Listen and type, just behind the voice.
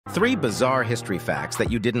3 bizarre history facts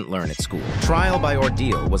that you didn't learn at school. Trial by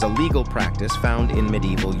ordeal was a legal practice found in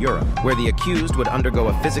medieval Europe, where the accused would undergo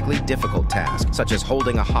a physically difficult task, such as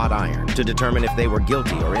holding a hot iron, to determine if they were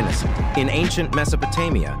guilty or innocent. In ancient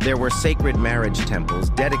Mesopotamia, there were sacred marriage temples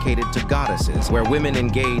dedicated to goddesses, where women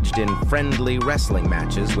engaged in friendly wrestling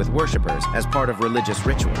matches with worshippers as part of religious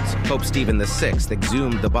rituals. Pope Stephen VI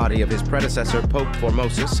exhumed the body of his predecessor, Pope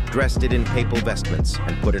Formosus, dressed it in papal vestments,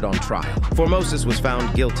 and put it on trial. Formosus was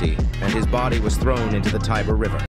found guilty, and his body was thrown into the Tiber River.